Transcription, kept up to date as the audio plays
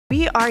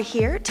We are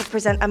here to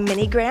present a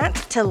mini grant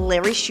to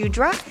Larry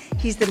Shudra.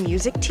 He's the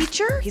music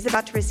teacher. He's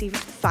about to receive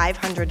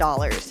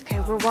 $500. Okay,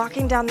 we're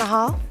walking down the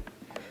hall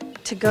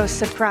to go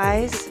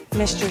surprise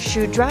Mr.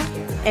 Shudra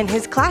in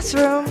his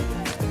classroom.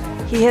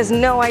 He has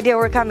no idea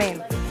we're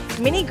coming.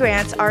 Mini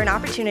grants are an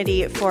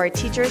opportunity for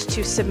teachers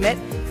to submit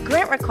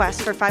grant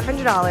requests for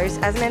 $500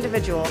 as an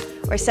individual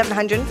or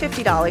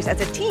 $750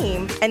 as a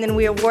team, and then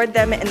we award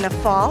them in the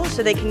fall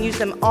so they can use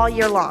them all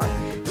year long.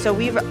 So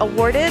we've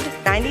awarded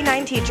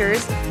 99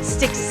 teachers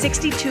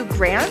 62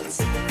 grants.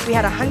 We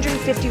had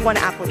 151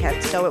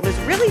 applicants, so it was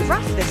really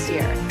rough this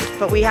year,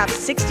 but we have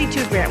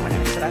 62 grant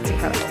winners, so that's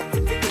incredible.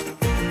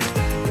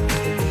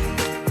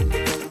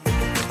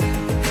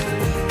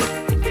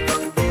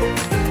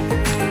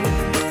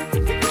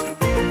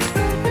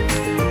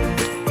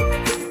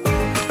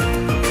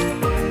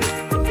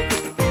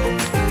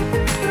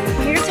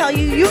 Tell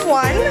you you've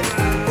won.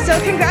 So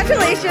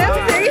congratulations.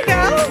 There you